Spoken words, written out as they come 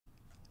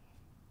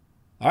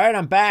All right,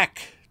 I'm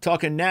back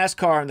talking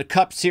NASCAR in the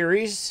Cup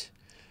Series.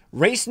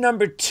 Race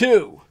number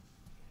 2,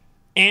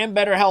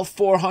 Ambetter Health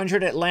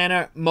 400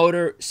 Atlanta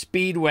Motor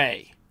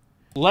Speedway.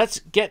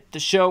 Let's get the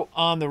show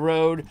on the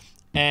road,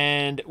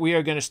 and we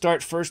are going to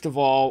start first of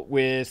all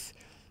with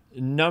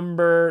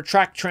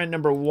track trend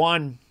number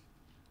 1,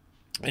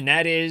 and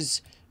that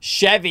is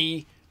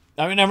Chevy.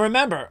 Now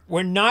remember,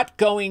 we're not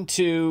going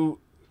to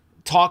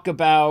talk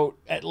about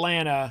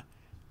Atlanta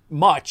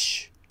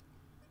much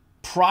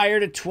prior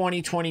to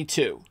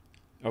 2022,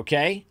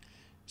 okay?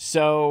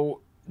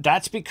 So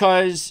that's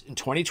because in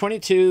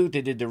 2022,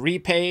 they did the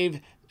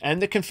repave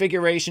and the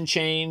configuration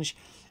change,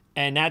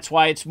 and that's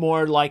why it's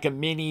more like a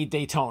mini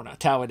Daytona,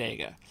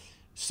 Talladega.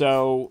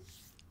 So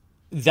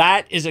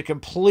that is a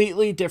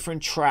completely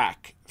different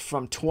track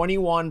from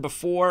 21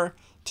 before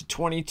to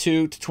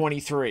 22 to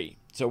 23.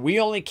 So we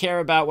only care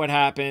about what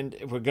happened.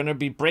 We're going to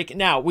be breaking.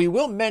 Now, we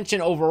will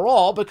mention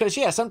overall because,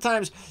 yeah,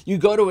 sometimes you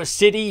go to a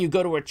city, you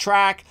go to a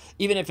track,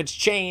 even if it's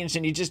changed,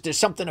 and there's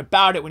something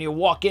about it when you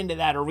walk into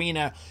that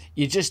arena,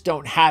 you just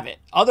don't have it.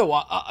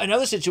 Otherwise, in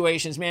other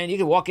situations, man, you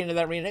can walk into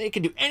that arena, you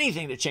can do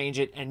anything to change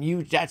it, and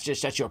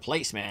that's your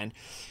place, man.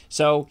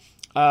 So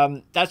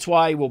that's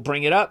why we'll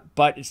bring it up,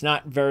 but it's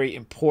not very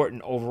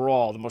important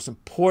overall. The most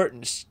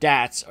important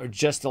stats are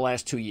just the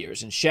last 2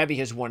 years, and Chevy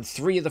has won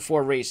 3 of the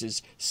 4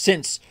 races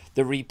since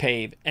the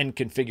repave and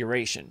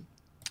configuration.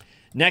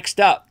 Next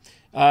up,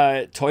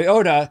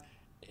 Toyota.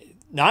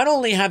 Not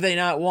only have they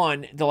not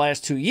won the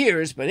last 2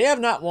 years, but they have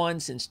not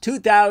won since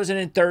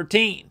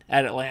 2013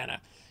 at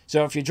Atlanta.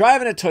 So if you're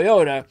driving a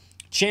Toyota,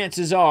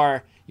 chances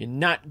are you're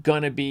not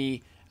going to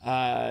be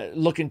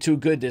looking too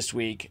good this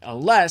week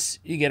unless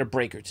you get a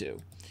break or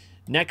two.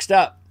 Next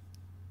up,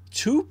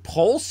 2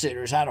 pole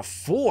sitters out of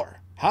 4.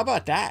 How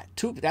about that?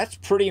 That's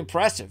pretty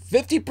impressive.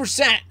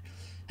 50%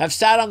 have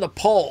sat on the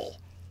pole.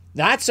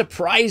 That's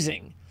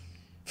surprising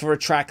for a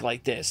track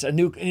like this.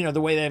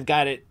 The way they've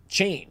got it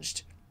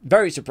changed.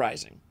 Very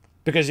surprising.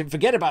 Because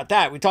forget about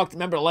that.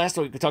 Remember last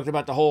week we talked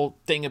about the whole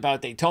thing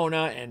about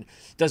Daytona, and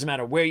it doesn't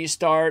matter where you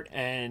start,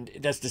 and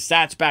that's the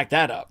stats back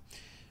that up.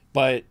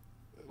 But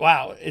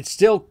wow, it's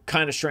still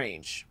kind of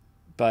strange,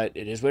 but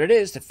it is what it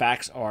is. The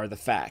facts are the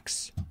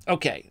facts.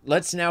 Okay,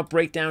 let's now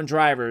break down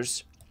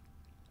drivers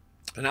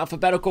in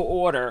alphabetical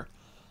order.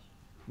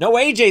 No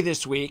AJ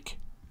this week.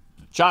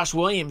 Josh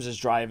Williams is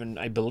driving,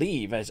 I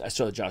believe. I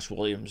saw Josh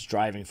Williams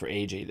driving for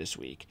AJ this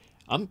week.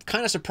 I'm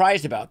kind of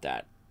surprised about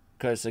that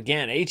because,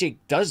 again, AJ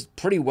does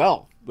pretty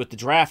well with the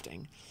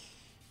drafting.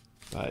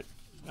 But,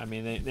 I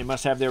mean, they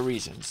must have their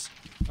reasons.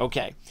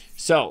 Okay,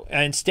 so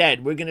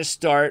instead, we're going to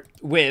start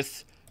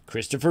with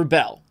Christopher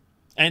Bell.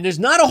 And there's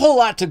not a whole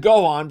lot to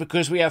go on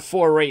because we have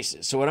 4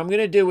 races. So what I'm going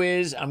to do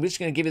is I'm just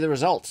going to give you the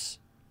results.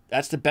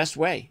 That's the best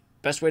way.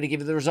 Best way to give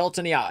you the results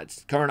and the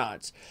odds, current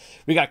odds.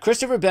 We got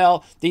Christopher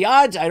Bell. The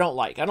odds I don't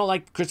like. I don't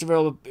like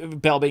Christopher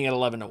Bell being at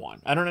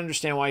 11-1. I don't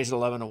understand why he's at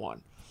 11-1.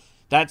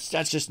 That's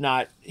just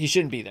not, he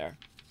shouldn't be there.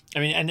 I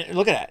mean, and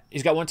look at that.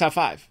 He's got 1 top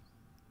 5.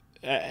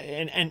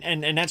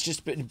 And that's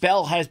just,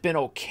 Bell has been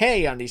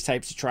okay on these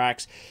types of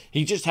tracks.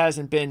 He just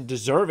hasn't been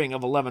deserving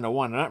of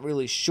 11-1. I'm not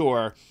really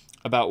sure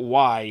about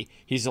why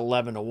he's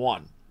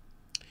 11-1.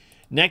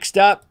 Next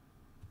up,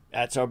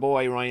 that's our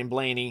boy Ryan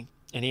Blaney,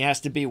 and he has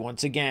to be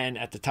once again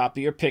at the top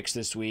of your picks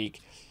this week.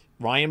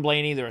 Ryan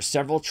Blaney, there are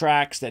several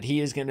tracks that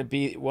he is going to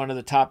be one of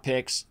the top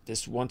picks.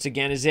 This once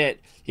again is it.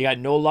 He got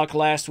no luck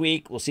last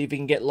week. We'll see if he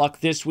can get luck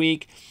this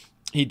week.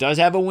 He does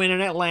have a win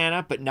in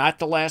Atlanta, but not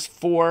the last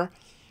 4.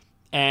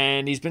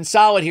 And he's been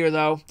solid here,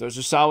 though. Those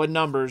are solid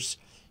numbers.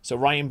 So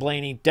Ryan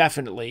Blaney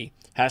definitely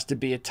has to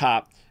be a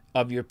top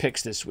of your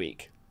picks this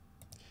week.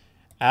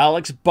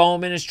 Alex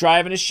Bowman is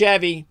driving a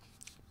Chevy,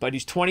 but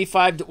he's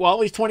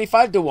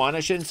 25-1. I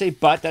shouldn't say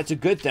but. That's a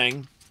good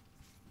thing.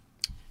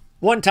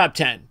 1 top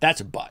 10.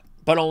 That's a but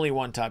only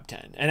 1 top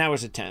 10. And that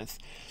was a 10th.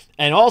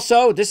 And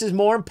also, this is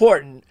more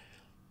important,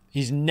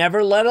 he's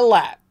never led a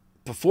lap.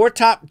 Before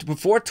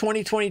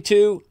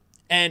 2022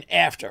 and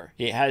after,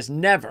 he has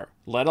never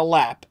led a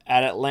lap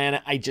at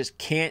Atlanta. I just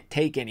can't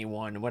take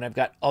anyone when I've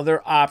got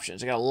other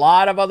options. I got a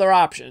lot of other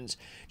options.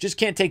 Just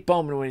can't take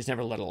Bowman when he's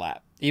never led a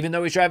lap, even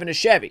though he's driving a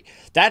Chevy.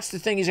 That's the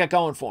thing he's got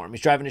going for him.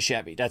 He's driving a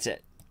Chevy. That's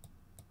it.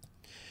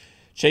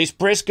 Chase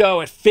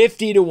Briscoe at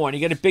 50-1. You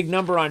get a big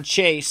number on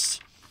Chase.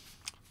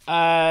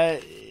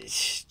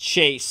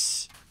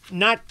 Chase,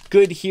 not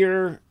good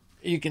here.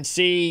 You can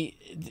see,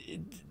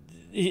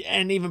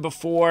 and even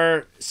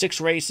before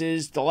 6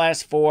 races, the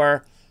last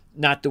 4,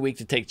 not the week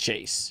to take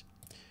Chase.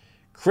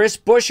 Chris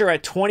Buescher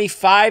at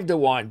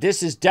 25-1.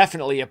 This is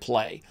definitely a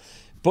play.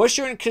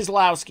 Buescher and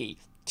Keselowski,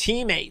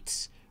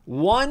 teammates.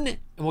 One, and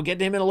we'll get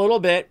to him in a little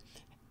bit,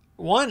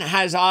 one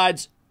has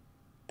odds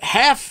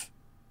half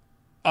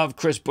of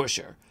Chris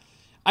Buescher.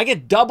 I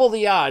get double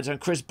the odds on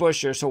Chris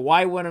Buescher, so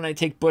why wouldn't I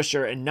take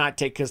Buescher and not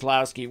take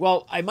Keselowski?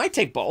 Well, I might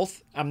take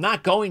both. I'm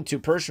not going to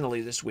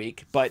personally this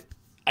week, but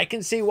I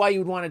can see why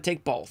you'd want to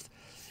take both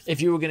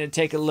if you were going to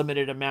take a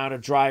limited amount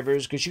of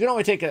drivers, because you can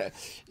only take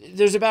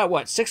there's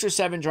about, 6 or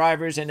 7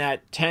 drivers in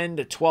that 10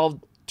 to 12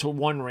 to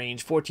 1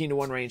 range, 14 to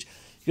 1 range.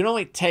 You can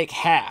only take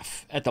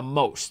half at the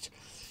most.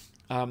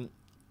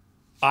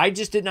 I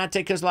just did not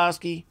take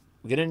Keselowski.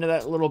 We'll get into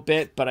that a little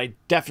bit, but I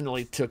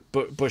definitely took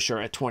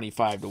Buescher at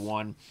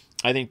 25-1.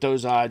 I think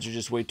those odds are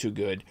just way too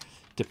good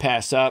to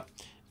pass up.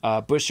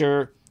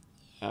 Buescher,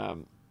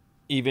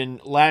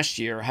 even last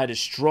year, had his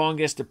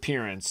strongest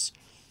appearance,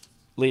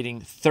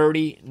 leading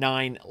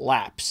 39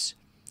 laps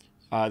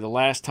the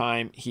last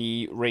time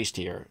he raced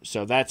here.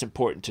 So that's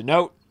important to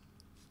note.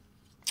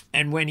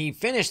 And when he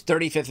finished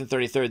 35th and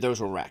 33rd, those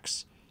were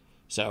wrecks.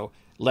 So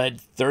led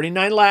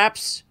 39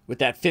 laps with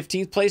that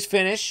 15th place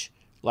finish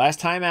last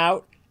time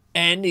out.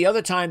 And the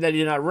other time that he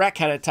did not wreck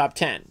had a top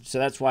 10. So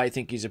that's why I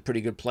think he's a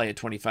pretty good play at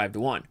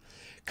 25-1.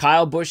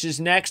 Kyle Busch is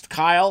next.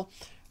 Kyle,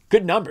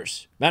 good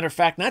numbers. Matter of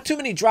fact, not too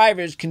many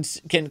drivers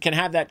can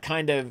have that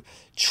kind of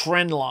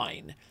trend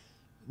line.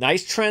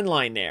 Nice trend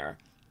line there.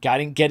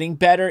 Getting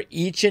better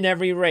each and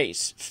every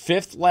race.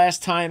 5th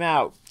last time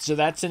out. So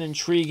that's an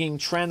intriguing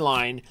trend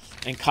line.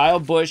 And Kyle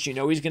Busch, you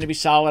know he's going to be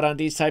solid on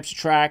these types of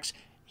tracks.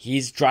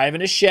 He's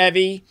driving a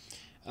Chevy.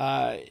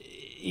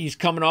 He's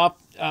coming off.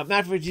 I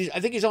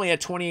think he's only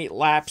had 28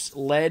 laps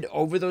led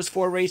over those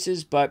 4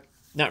 races, but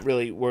not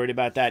really worried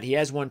about that. He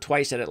has won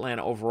twice at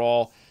Atlanta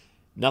overall.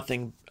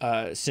 Nothing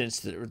since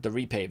the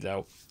repave,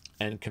 though,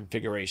 and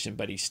configuration,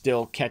 but he's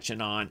still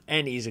catching on,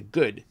 and he's a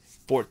good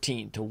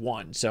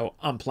 14-1, so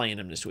I'm playing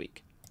him this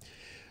week.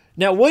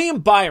 Now,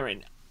 William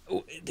Byron,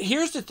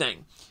 here's the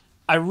thing.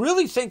 I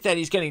really think that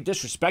he's getting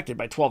disrespected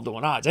by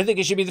 12-1 odds. I think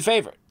he should be the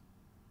favorite,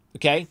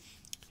 okay?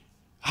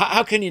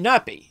 How can you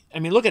not be? I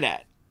mean, look at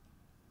that.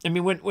 I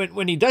mean,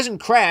 when he doesn't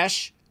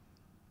crash,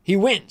 he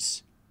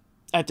wins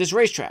at this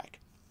racetrack.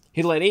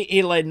 He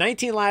led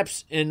 19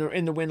 laps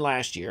in the win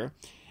last year,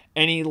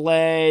 and he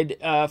led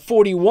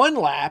 41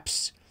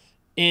 laps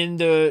in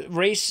the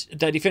race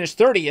that he finished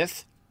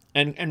 30th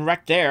and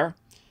wrecked there.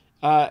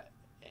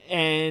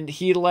 And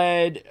he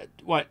led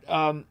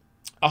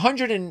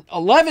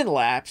 111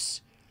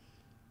 laps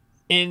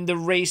in the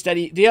race that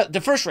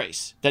the first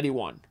race that he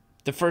won.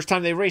 The first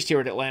time they raced here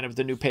at Atlanta with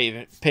the new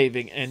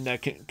paving and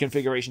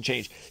configuration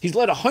change. He's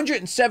led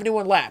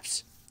 171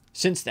 laps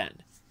since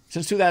then,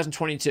 since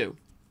 2022.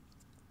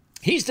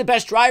 He's the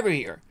best driver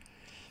here.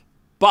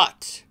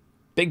 But,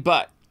 big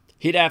but,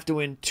 he'd have to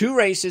win 2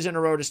 races in a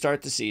row to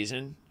start the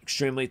season.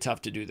 Extremely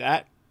tough to do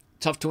that.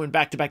 Tough to win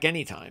back-to-back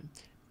anytime.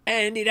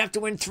 And he'd have to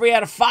win 3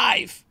 out of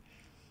 5.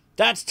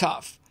 That's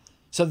tough.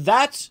 So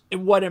that's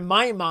what, in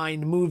my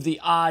mind, moved the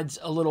odds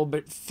a little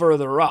bit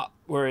further up,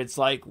 where it's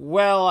like,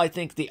 well, I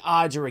think the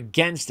odds are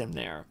against him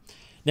there.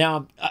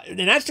 Now,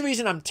 and that's the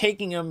reason I'm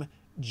taking him,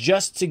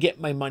 just to get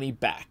my money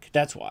back.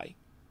 That's why.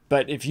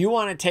 But if you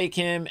want to take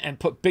him and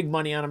put big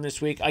money on him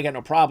this week, I got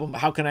no problem.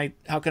 How can I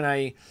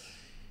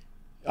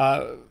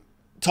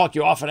talk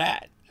you off of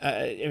that?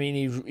 I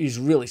mean, he's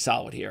really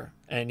solid here,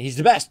 and he's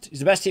the best. He's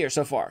the best here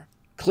so far.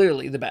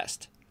 Clearly the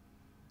best.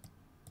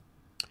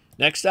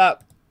 Next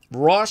up,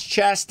 Ross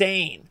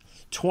Chastain,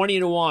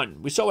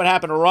 20-1. We saw what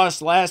happened to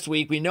Ross last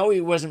week. We know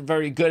he wasn't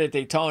very good at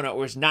Daytona, or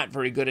was not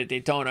very good at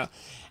Daytona,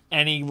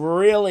 and he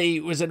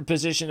really was in a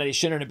position that he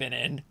shouldn't have been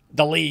in,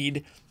 the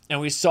lead, and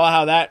we saw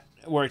how that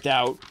worked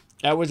out.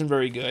 That wasn't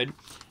very good.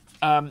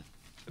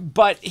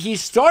 But he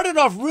started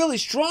off really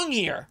strong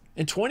here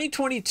in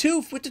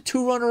 2022 with the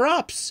 2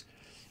 runner-ups,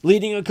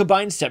 leading a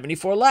combined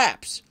 74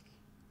 laps.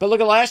 But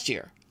look at last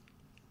year.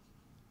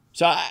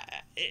 So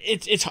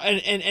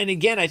and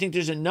again, I think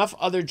there's enough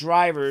other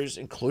drivers,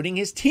 including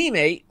his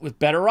teammate, with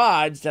better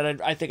odds that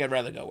I think I'd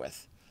rather go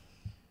with.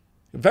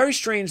 A very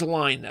strange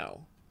line,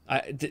 though.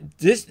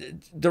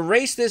 The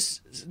race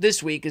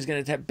this week is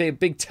going to have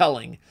big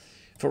telling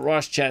for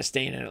Ross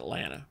Chastain in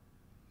Atlanta.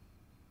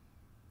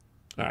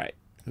 All right,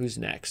 who's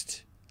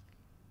next?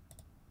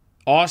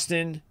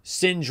 Austin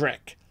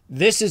Cindric.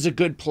 This is a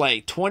good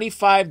play.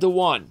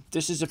 25-1.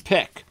 This is a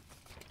pick.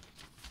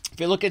 If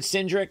you look at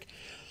Cindric,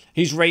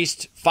 he's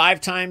raced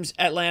 5 times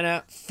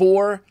Atlanta,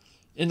 4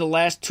 in the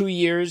last 2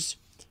 years.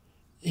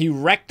 He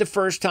wrecked the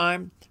first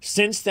time.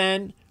 Since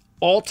then,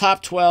 all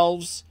top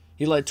 12s.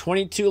 He led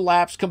 22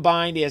 laps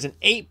combined. He has an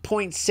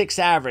 8.6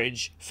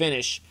 average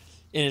finish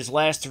in his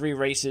last 3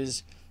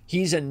 races.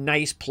 He's a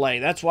nice play.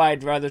 That's why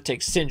I'd rather take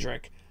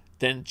Cindric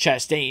than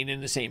Chastain in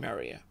the same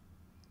area.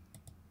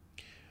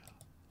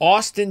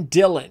 Austin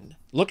Dillon.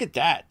 Look at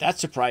that.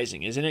 That's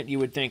surprising, isn't it? You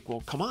would think,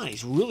 well, come on,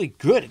 he's really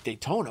good at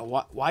Daytona.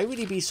 Why would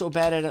he be so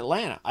bad at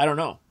Atlanta? I don't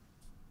know.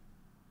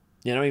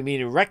 You know, I mean,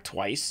 he wrecked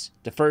twice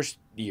the first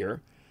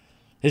year.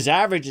 His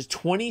average is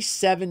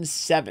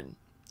 27.7.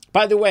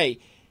 By the way,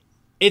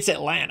 it's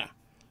Atlanta,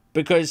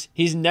 because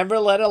he's never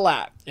led a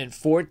lap in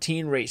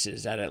 14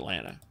 races at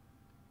Atlanta.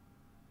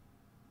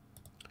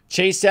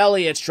 Chase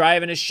Elliott's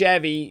driving a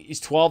Chevy. He's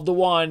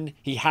 12-1.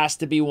 He has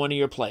to be one of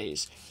your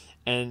plays.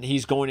 And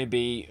he's going to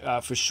be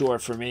for sure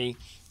for me.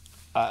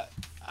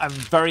 I'm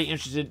very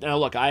interested. Now,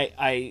 look,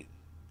 I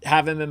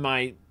have him in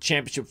my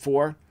championship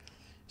 4.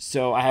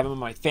 So I have him on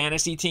my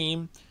fantasy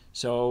team.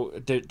 So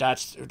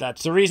that's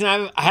the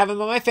reason I have him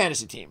on my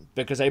fantasy team,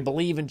 because I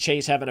believe in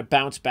Chase having a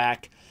bounce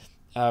back.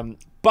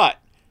 But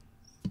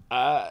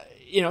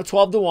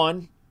 12 to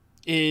 1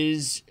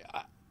 is,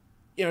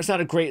 it's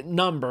not a great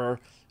number.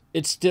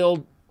 It's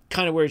still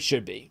kind of where it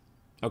should be,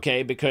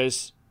 okay?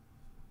 Because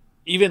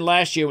even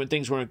last year when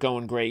things weren't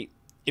going great,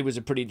 it was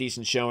a pretty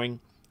decent showing.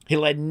 He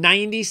led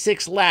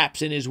 96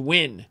 laps in his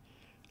win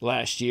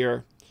last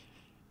year,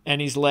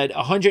 and he's led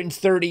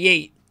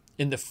 138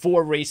 in the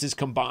 4 races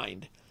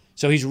combined.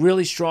 So he's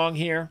really strong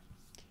here,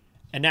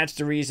 and that's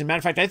the reason. Matter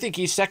of fact, I think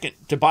he's second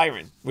to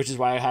Byron, which is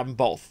why I have them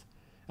both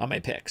on my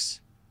picks.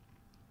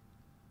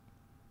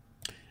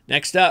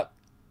 Next up,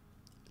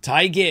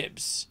 Ty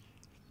Gibbs.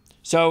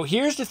 So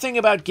here's the thing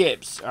about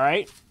Gibbs, all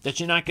right, that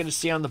you're not going to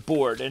see on the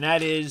board, and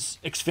that is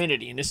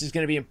Xfinity, and this is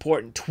going to be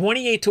important.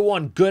 28 to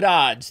 1, good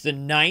odds. The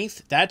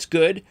 9th, that's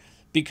good,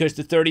 because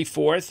the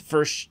 34th,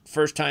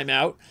 first time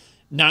out,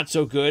 not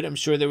so good. I'm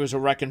sure there was a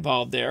wreck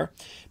involved there.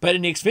 But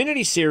in the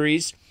Xfinity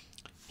Series,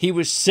 he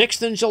was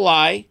 6th in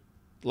July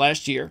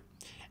last year,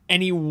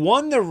 and he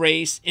won the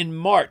race in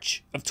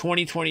March of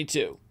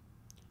 2022.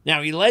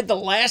 Now, he led the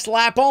last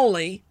lap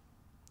only,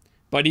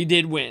 but he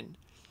did win.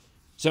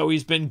 So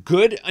he's been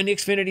good in the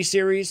Xfinity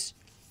Series,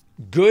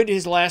 good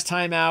his last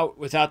time out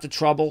without the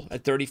trouble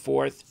at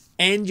 34th,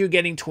 and you're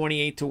getting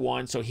 28 to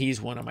 1, so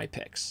he's one of my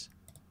picks.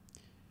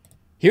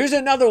 Here's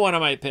another one of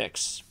my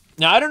picks.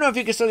 Now, I don't know if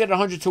you can still get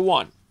 100 to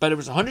 1, but it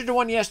was 100 to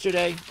 1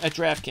 yesterday at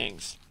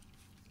DraftKings.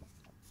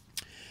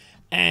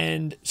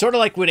 And sort of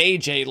like with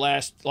AJ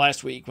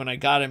last week when I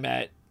got him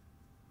at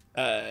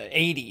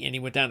 80 and he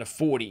went down to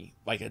 40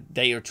 like a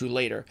day or two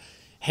later.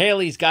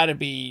 Haley's got to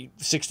be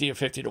 60 or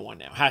 50 to 1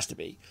 now. Has to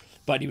be.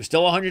 But he was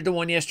still 100 to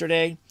 1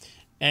 yesterday.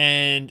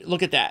 And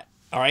look at that.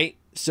 All right.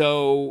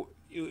 So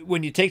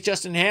when you take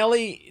Justin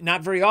Haley,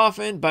 not very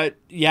often, but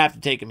you have to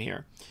take him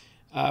here.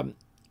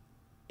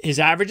 His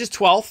average is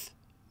 12th,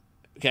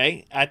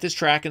 okay, at this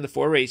track in the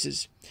 4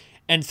 races.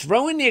 And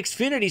throw in the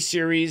Xfinity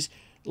Series,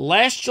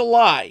 last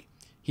July,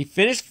 he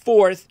finished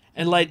 4th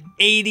and led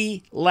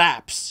 80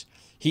 laps.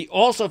 He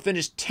also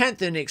finished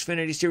 10th in the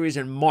Xfinity Series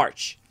in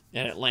March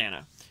in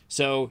Atlanta.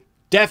 So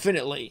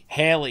definitely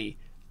Haley,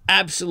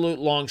 absolute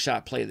long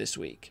shot play this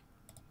week.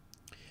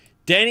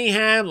 Denny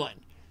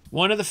Hamlin,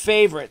 one of the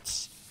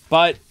favorites,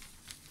 but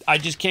I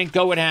just can't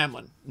go with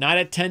Hamlin. Not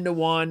at 10 to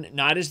 1,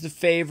 not as the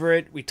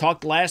favorite. We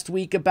talked last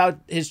week about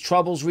his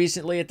troubles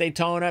recently at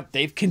Daytona.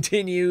 They've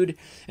continued.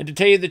 And to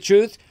tell you the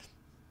truth,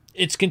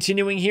 it's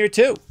continuing here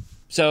too.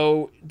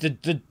 So the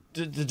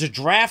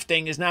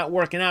drafting is not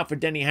working out for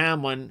Denny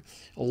Hamlin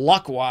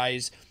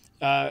luck-wise.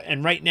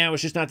 And right now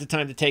it's just not the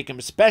time to take him,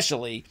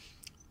 especially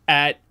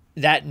at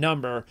that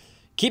number.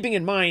 Keeping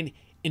in mind,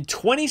 in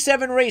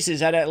 27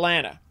 races at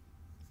Atlanta,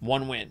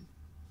 1 win.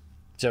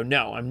 So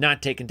no, I'm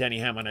not taking Denny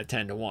Hamlin at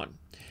 10 to 1.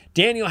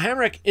 Daniel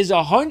Hemrick is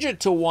 100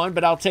 to 1,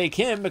 but I'll take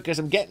him because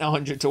I'm getting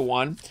 100 to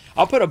 1.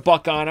 I'll put a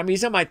buck on him.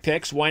 He's on my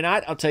picks. Why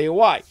not? I'll tell you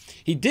why.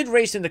 He did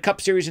race in the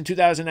Cup Series in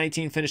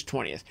 2019, finished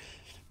 20th.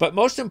 But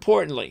most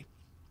importantly,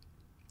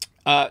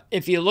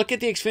 if you look at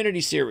the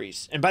Xfinity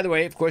Series, and by the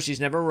way, of course, he's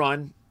never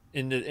run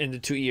in the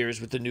 2 years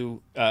with the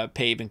new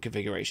pavement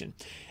configuration.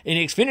 In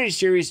the Xfinity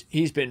Series,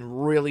 he's been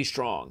really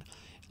strong.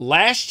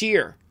 Last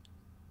year,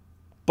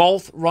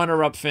 both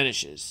runner-up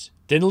finishes.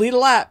 Didn't lead a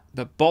lap,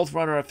 but both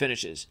runner-up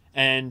finishes.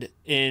 And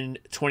in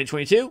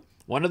 2022,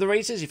 one of the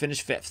races, he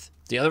finished 5th.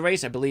 The other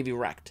race, I believe he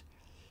wrecked.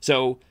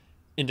 So,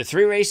 into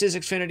 3 races,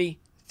 Xfinity,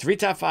 3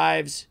 top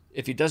 5s.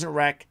 If he doesn't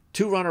wreck,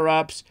 2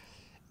 runner-ups.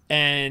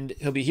 And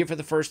he'll be here for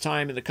the first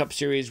time in the Cup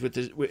Series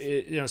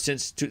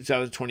since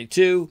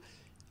 2022.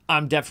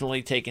 I'm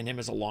definitely taking him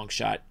as a long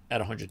shot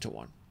at 100 to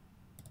 1.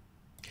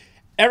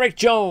 Eric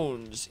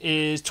Jones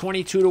is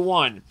 22 to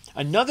 1.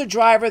 Another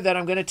driver that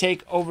I'm going to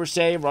take over,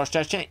 say, Ross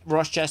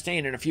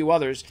Chastain and a few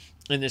others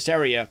in this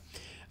area.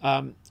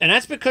 And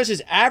that's because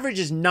his average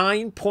is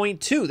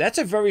 9.2. That's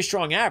a very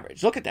strong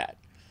average. Look at that.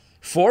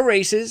 4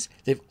 races.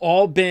 They've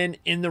all been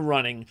in the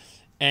running.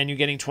 And you're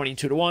getting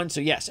 22 to 1.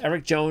 So, yes,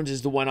 Eric Jones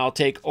is the one I'll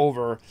take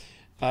over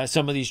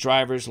some of these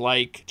drivers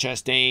like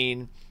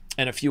Chastain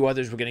and a few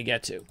others we're going to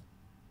get to.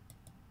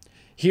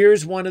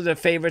 Here's one of the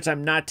favorites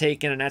I'm not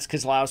taking, and that's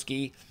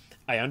Keselowski.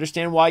 I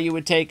understand why you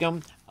would take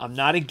him. I'm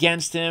not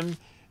against him,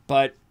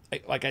 but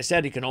like I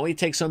said, he can only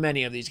take so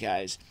many of these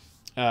guys.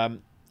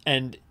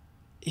 And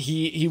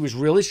he was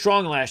really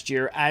strong last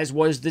year, as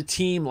was the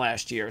team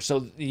last year. So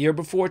the year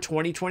before,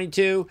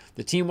 2022,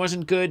 the team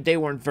wasn't good. They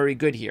weren't very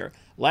good here.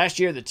 Last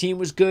year, the team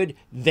was good.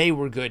 They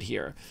were good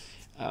here.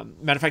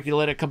 Matter of fact, he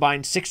led a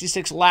combined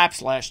 66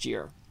 laps last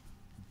year.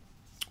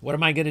 What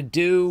am I going to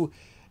do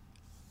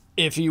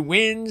if he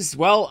wins?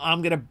 Well,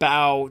 I'm going to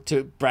bow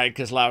to Brad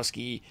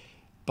Keselowski.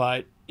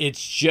 But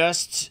it's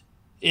just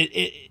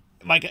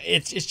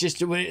it's just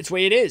the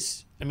way it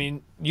is. I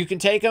mean, you can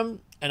take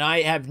them, and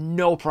I have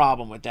no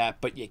problem with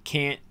that. But you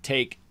can't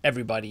take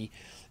everybody,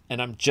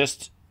 and I'm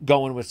just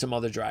going with some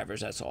other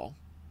drivers. That's all.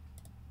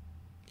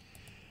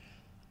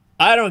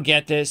 I don't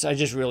get this. I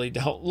just really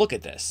don't. Look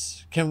at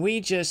this. Can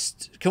we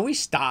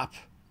stop?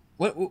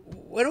 When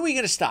are we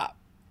going to stop?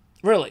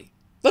 Really?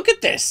 Look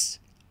at this.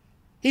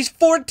 He's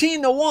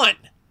 14 to 1.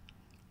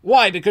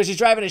 Why? Because he's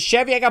driving a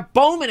Chevy? I got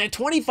Bowman at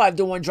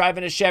 25-1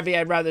 driving a Chevy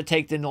I'd rather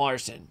take than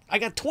Larson. I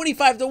got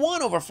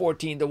 25-1 over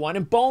 14-1,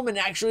 and Bowman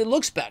actually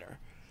looks better.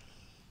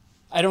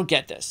 I don't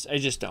get this. I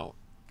just don't.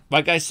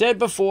 Like I said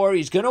before,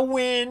 he's going to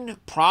win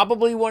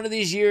probably one of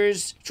these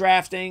years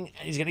drafting,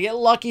 and he's going to get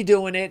lucky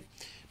doing it.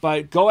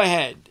 But go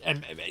ahead.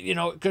 And, you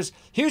know, because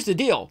here's the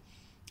deal.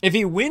 If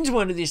he wins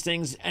one of these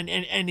things and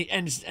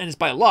it's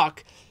by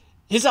luck,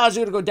 his odds are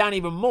going to go down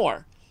even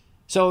more.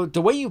 So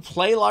the way you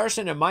play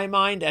Larson, in my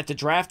mind, at the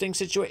drafting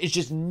situation, is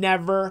just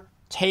never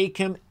take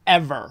him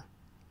ever.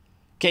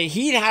 Okay,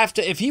 he'd have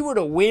to, if he were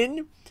to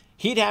win,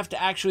 he'd have to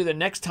actually, the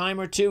next time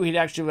or two, he'd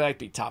actually like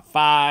be top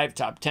 5,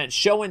 top 10,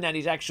 showing that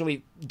he's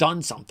actually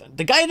done something.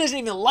 The guy doesn't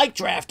even like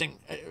drafting.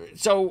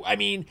 So, I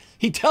mean,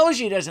 he tells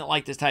you he doesn't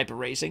like this type of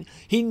racing.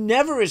 He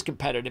never is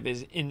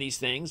competitive in these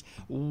things.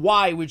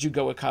 Why would you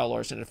go with Kyle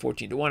Larson at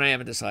 14-1? I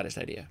haven't the slightest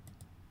idea.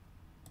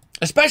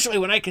 Especially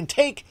when I can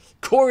take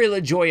Corey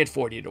LaJoie at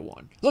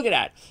 40-1. Look at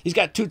that. He's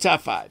got 2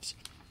 top 5s.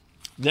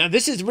 Now,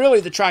 this is really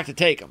the track to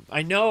take him.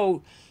 I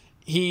know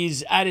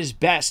he's at his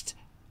best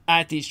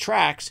at these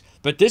tracks,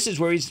 but this is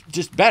where he's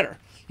just better.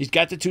 He's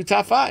got the 2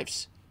 top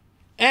 5s.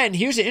 And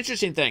here's the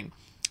interesting thing.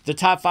 The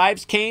top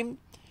 5s came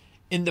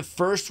in the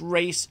first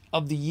race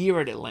of the year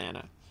at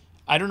Atlanta.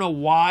 I don't know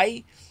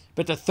why,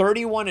 but the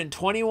 31 and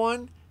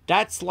 21,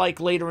 that's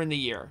like later in the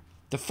year.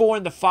 The 4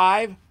 and the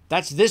 5,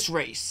 that's this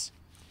race.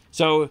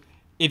 So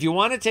if you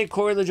want to take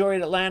Corey LaJoie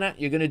at Atlanta,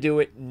 you're going to do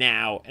it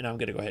now, and I'm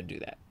going to go ahead and do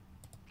that.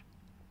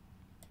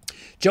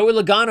 Joey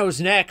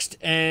Logano's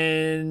next,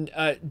 and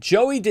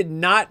Joey did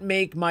not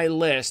make my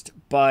list,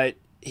 but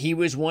he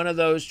was one of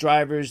those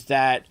drivers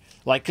that,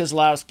 like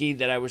Keselowski,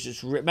 that I was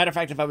just... Matter of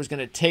fact, if I was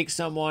going to take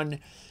someone,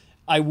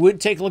 I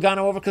would take Logano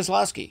over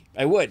Keselowski.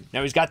 I would.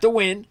 Now, he's got the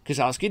win.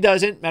 Keselowski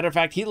doesn't. Matter of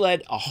fact, he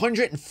led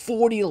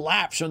 140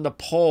 laps from the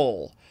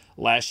pole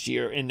last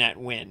year in that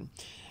win.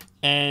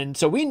 And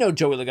so we know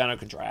Joey Logano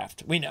can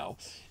draft. We know.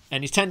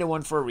 And he's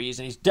 10-1 for a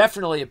reason. He's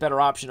definitely a better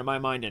option in my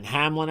mind than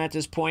Hamlin at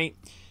this point.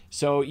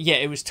 So, yeah,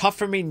 it was tough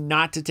for me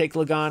not to take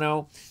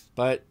Logano,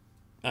 but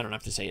I don't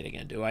have to say it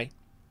again, do I?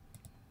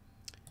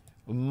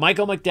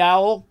 Michael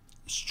McDowell,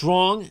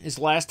 strong his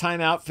last time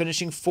out,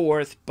 finishing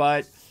 4th,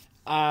 but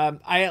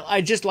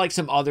I just like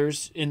some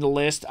others in the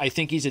list. I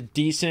think he's a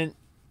decent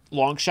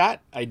long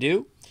shot. I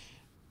do.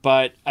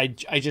 But I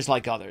just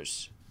like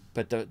others.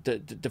 But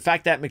the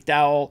fact that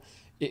McDowell...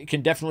 It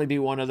can definitely be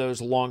one of those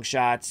long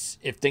shots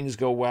if things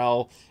go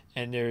well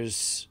and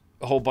there's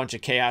a whole bunch of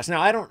chaos. Now,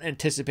 I don't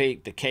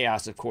anticipate the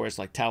chaos, of course,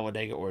 like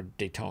Talladega or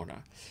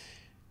Daytona.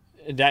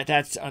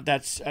 That's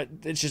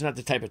it's just not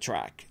the type of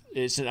track.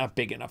 It's not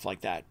big enough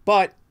like that.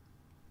 But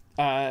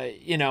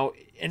you know,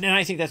 and then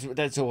I think that's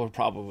what we'll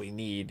probably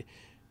need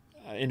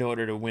in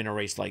order to win a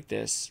race like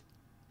this.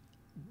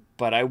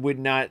 But I would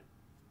not.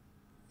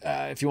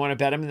 If you want to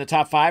bet him in the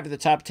top 5 or the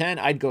top 10,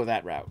 I'd go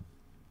that route.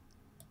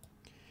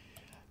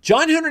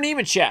 John Hunter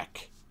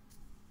Nemechek.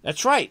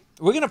 That's right.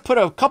 We're going to put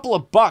a couple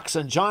of bucks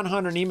on John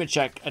Hunter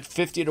Nemechek at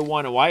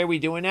 50-1. And why are we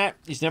doing that?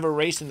 He's never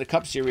raced in the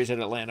Cup Series at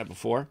Atlanta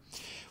before.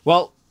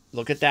 Well,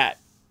 look at that.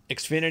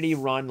 Xfinity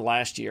run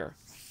last year.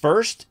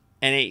 1st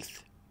and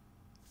 8th.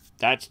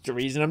 That's the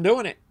reason I'm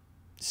doing it.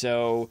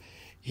 So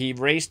he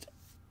raced,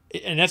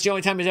 and that's the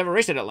only time he's ever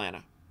raced at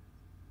Atlanta.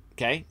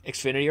 Okay?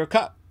 Xfinity or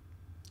Cup.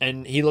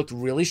 And he looked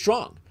really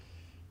strong.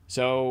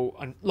 So,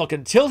 look,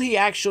 until he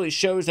actually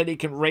shows that he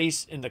can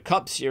race in the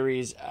Cup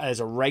Series as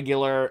a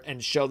regular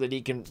and show that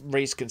he can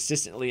race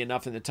consistently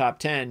enough in the top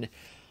 10,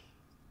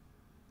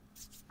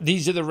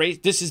 these are the race.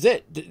 This is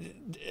it.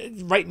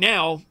 Right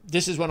now,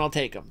 this is when I'll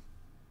take him.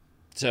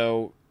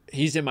 So,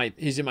 he's on my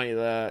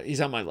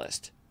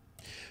list.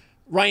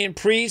 Ryan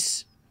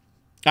Preece.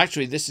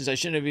 Actually, I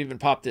shouldn't have even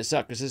popped this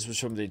up because this was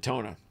from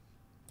Daytona.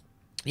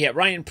 Yeah,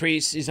 Ryan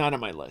Preece, he's not on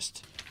my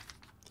list.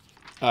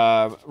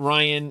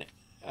 Ryan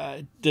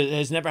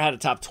has never had a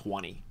top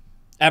 20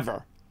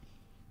 ever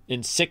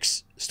in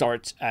 6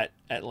 starts at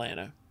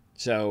Atlanta.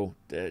 So,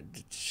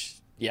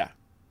 yeah,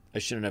 I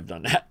shouldn't have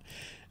done that.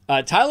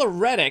 Tyler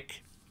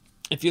Reddick,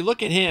 if you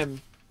look at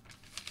him,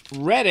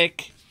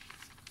 Reddick,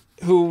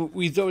 who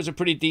we thought was a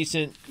pretty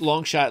decent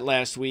long shot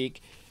last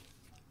week,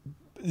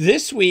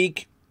 this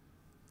week,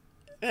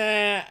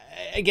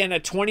 again,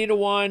 at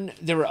 20-1,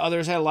 there were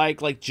others I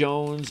like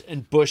Jones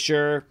and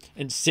Buescher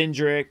and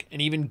Cindric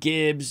and even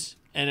Gibbs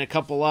and a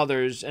couple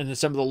others, and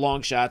some of the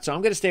long shots. So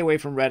I'm going to stay away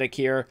from Reddick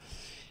here.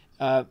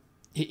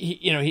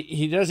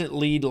 He doesn't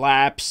lead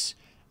laps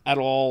at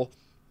all,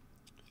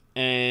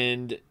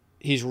 and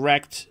he's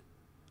wrecked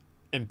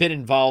and been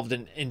involved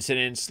in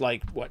incidents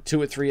like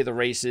 2 or 3 of the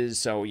races.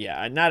 So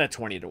yeah, not at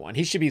 20-1.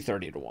 He should be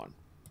 30-1.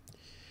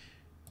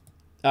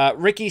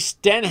 Ricky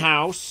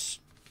Stenhouse.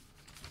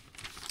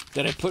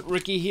 Did I put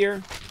Ricky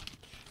here?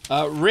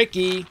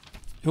 Ricky,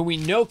 who we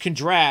know can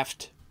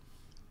draft.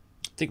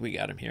 I think we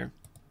got him here.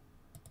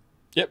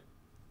 Yep.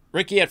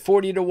 Ricky at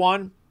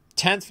 40-1.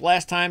 10th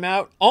last time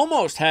out.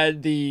 Almost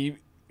had the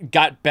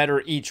got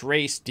better each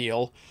race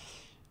deal.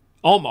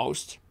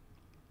 Almost.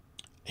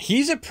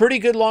 He's a pretty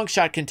good long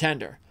shot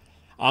contender.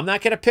 I'm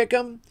not going to pick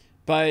him,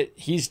 but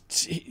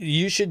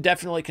you should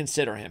definitely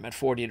consider him at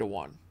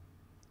 40-1.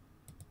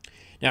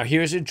 Now,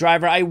 here's a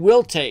driver I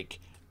will take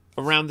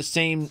around the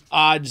same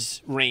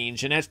odds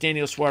range, and that's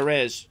Daniel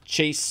Suarez,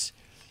 Chase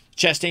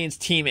Chastain's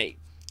teammate.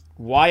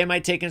 Why am I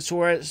taking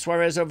Suarez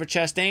over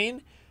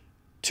Chastain?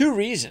 2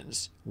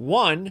 reasons.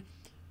 One,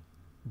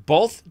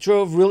 both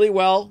drove really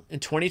well in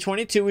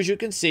 2022, as you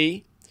can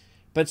see,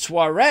 but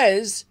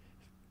Suarez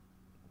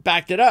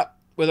backed it up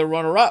with a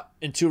runner-up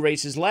in 2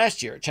 races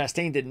last year.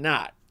 Chastain did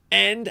not.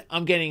 And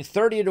I'm getting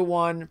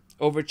 30-1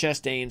 over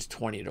Chastain's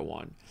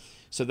 20-1.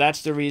 So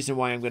that's the reason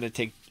why I'm going to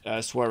take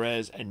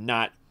Suarez and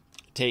not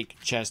take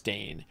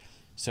Chastain.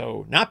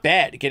 So not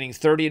bad, getting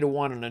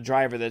 30-1 on a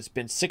driver that's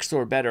been 6th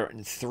or better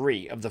in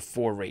 3 of the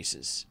 4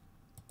 races.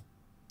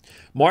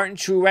 Martin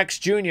Truex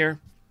Jr.,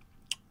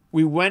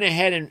 we went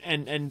ahead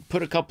and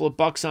put a couple of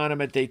bucks on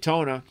him at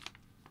Daytona,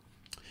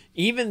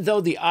 even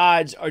though the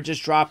odds are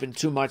just dropping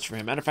too much for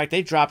him. Matter of fact,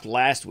 they dropped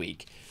last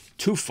week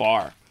too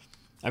far.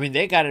 I mean,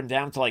 they got him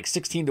down to like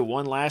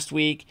 16-1 last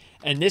week,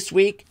 and this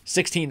week,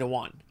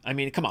 16-1. I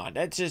mean, come on.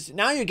 That's just,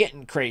 now you're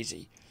getting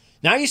crazy.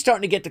 Now you're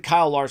starting to get to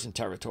Kyle Larson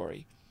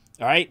territory.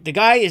 All right? The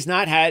guy has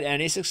not had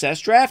any success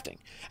drafting.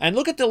 And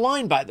look at the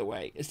line, by the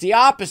way. It's the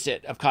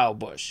opposite of Kyle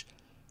Busch.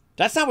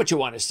 That's not what you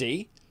want to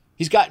see.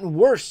 He's gotten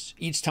worse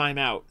each time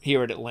out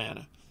here at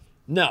Atlanta.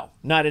 No,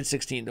 not at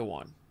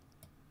 16-1.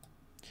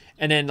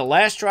 And then the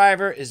last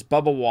driver is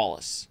Bubba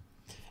Wallace.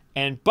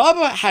 And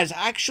Bubba has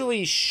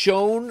actually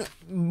shown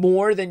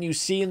more than you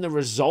see in the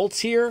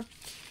results here.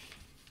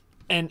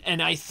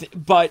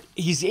 But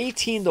he's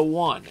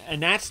 18-1,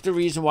 and that's the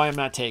reason why I'm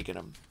not taking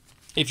him.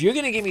 If you're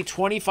going to give me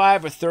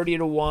 25 or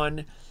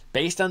 30-1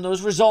 based on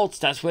those results,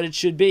 that's what it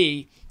should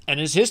be. And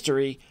his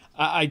history,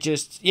 not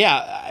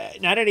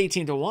at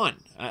 18-1.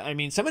 I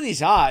mean, some of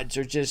these odds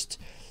are just,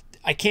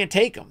 I can't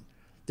take them.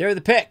 They're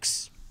the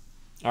picks.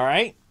 All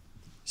right?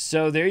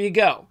 So there you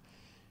go.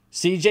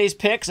 CJ's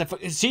picks.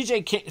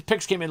 CJ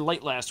picks came in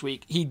late last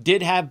week. He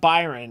did have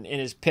Byron in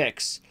his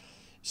picks,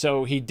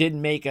 so he did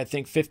make, I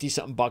think,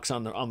 50-something bucks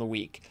on the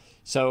week.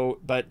 So,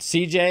 but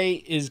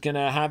CJ is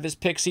gonna have his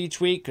picks each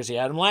week because he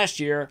had them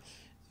last year.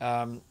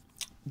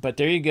 But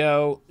there you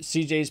go.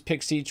 CJ's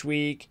picks each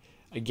week.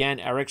 Again,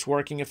 Eric's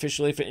working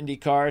officially for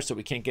IndyCar, so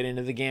we can't get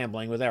into the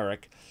gambling with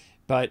Eric.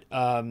 But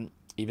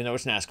even though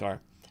it's NASCAR,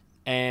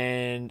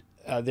 and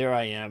there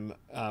I am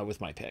with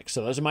my picks.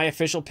 So those are my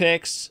official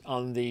picks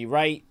on the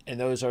right, and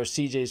those are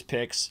CJ's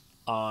picks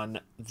on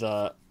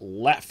the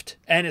left.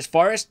 And as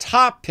far as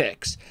top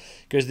picks,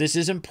 because this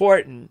is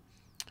important,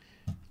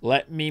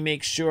 let me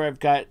make sure I've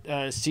got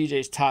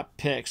CJ's top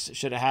picks.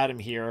 Should have had him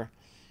here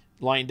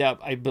lined up.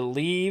 I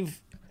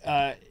believe,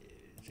 I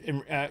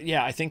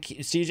think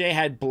CJ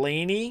had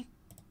Blaney,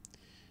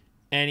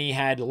 and he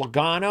had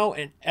Logano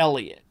and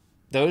Elliott.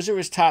 Those are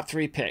his top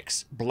 3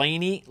 picks.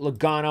 Blaney,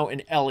 Logano,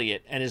 and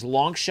Elliott. And his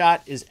long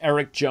shot is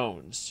Eric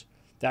Jones.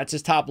 That's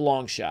his top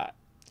long shot.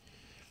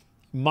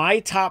 My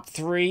top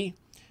 3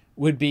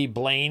 would be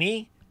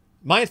Blaney.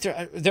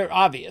 They're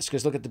obvious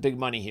because look at the big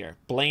money here.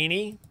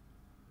 Blaney,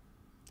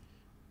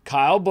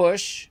 Kyle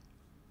Busch,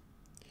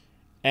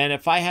 and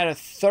if I had a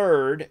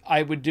third,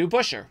 I would do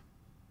Buescher.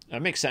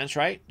 That makes sense,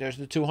 right? There's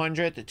the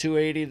 200, the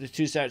 280, the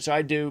 270. So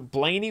I do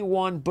Blaney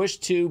 1, Busch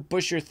 2,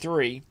 Buescher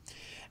 3.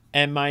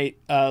 And my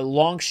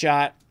long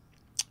shot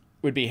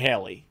would be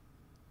Haley.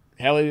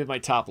 Haley would be my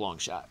top long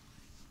shot.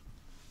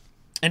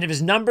 And if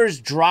his numbers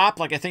drop,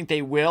 like I think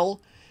they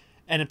will,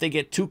 and if they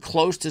get too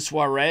close to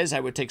Suarez, I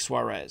would take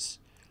Suarez.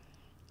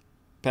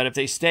 But if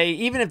they stay,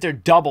 even if they're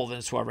double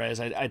than Suarez,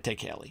 I'd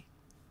take Haley.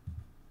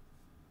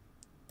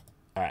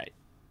 All right.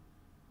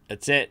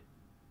 That's it.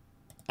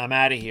 I'm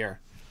out of here.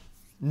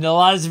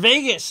 Las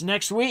Vegas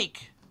next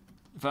week.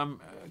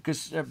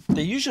 Because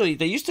they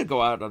used to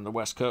go out on the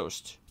West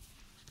Coast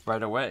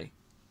right away.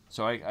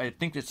 So I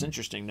think it's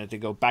interesting that they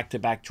go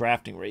back-to-back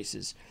drafting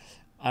races.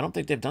 I don't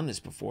think they've done this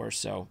before.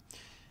 So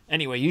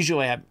anyway,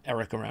 usually I have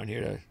Eric around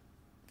here to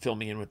fill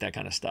me in with that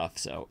kind of stuff.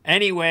 So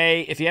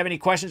anyway, if you have any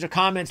questions or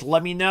comments,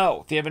 let me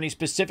know. If you have any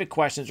specific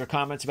questions or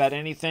comments about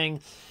anything,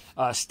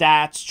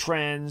 stats,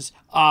 trends,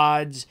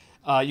 odds,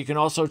 you can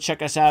also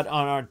check us out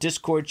on our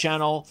Discord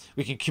channel.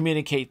 We can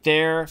communicate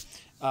there.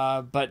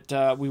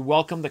 But we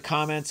welcome the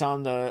comments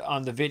on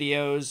the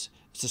videos.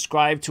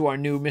 Subscribe to our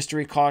new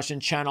Mystery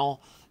Caution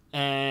channel.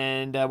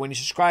 And when you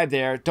subscribe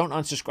there, don't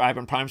unsubscribe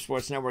on Prime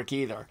Sports Network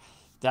either.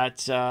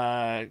 That's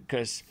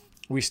because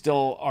we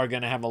still are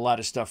going to have a lot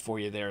of stuff for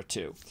you there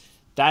too.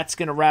 That's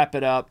going to wrap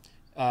it up.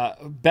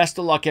 Best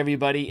of luck,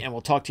 everybody, and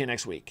we'll talk to you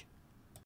next week.